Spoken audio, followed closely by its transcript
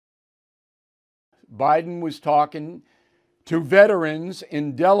Biden was talking to veterans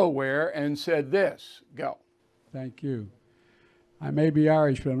in Delaware and said this. Go. Thank you. I may be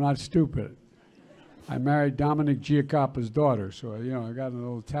Irish, but I'm not stupid. I married Dominic Giacoppa's daughter, so, you know, I got a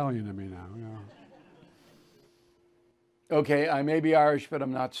little Italian in me now, you know. Okay, I may be Irish, but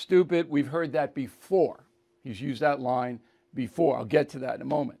I'm not stupid. We've heard that before. He's used that line before. I'll get to that in a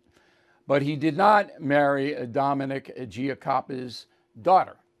moment. But he did not marry Dominic Giacoppa's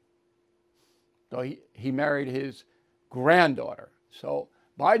daughter. So he married his granddaughter. So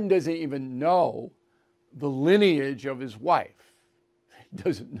Biden doesn't even know the lineage of his wife. He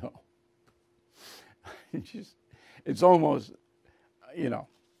doesn't know. It's almost, you know.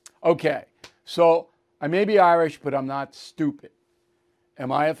 Okay, so I may be Irish, but I'm not stupid.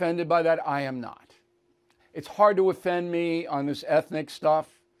 Am I offended by that? I am not. It's hard to offend me on this ethnic stuff.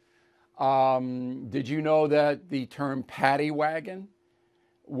 Did you know that the term paddy wagon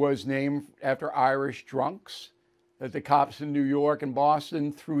was named after Irish drunks? That the cops in New York and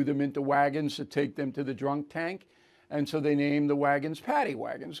Boston threw them into wagons to take them to the drunk tank. And so they named the wagons paddy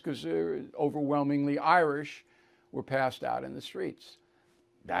wagons because they're overwhelmingly Irish were passed out in the streets.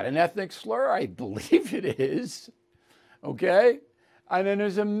 That an ethnic slur? I believe it is. Okay? And then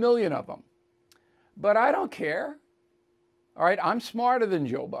there's a million of them. But I don't care. All right? I'm smarter than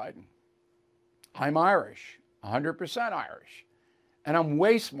Joe Biden. I'm Irish, 100% Irish. And I'm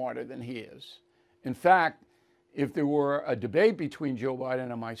way smarter than he is. In fact, if there were a debate between Joe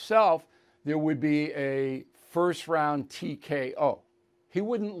Biden and myself, there would be a first round TKO. He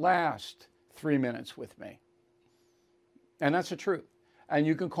wouldn't last 3 minutes with me. And that's the truth. And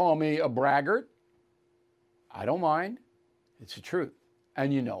you can call me a braggart. I don't mind. It's the truth.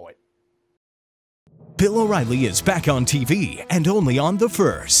 And you know it. Bill O'Reilly is back on TV and only on The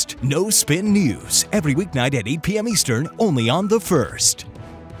First. No Spin News, every weeknight at 8 p.m. Eastern, only on The First.